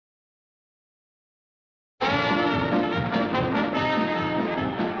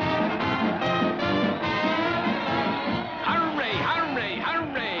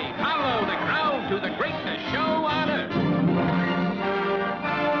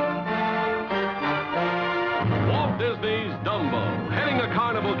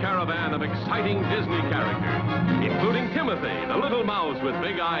whole caravan of exciting Disney characters, including Timothy, the little mouse with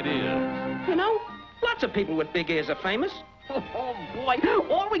big ideas. You know, lots of people with big ears are famous. Oh, boy,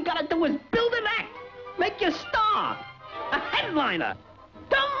 all we gotta do is build an act. Make you a star. A headliner.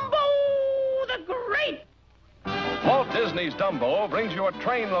 Dumbo the Great. Walt Disney's Dumbo brings you a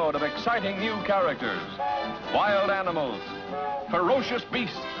trainload of exciting new characters. Wild animals, ferocious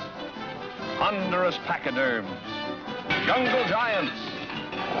beasts, ponderous pachyderms, jungle giants.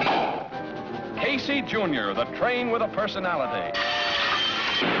 Casey Jr., the train with a personality.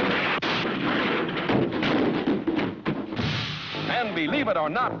 And believe it or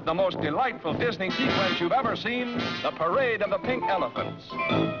not, the most delightful Disney sequence you've ever seen, the Parade of the Pink Elephants.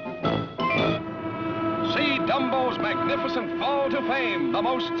 See Dumbo's magnificent fall to fame, the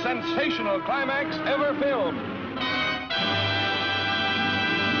most sensational climax ever filmed.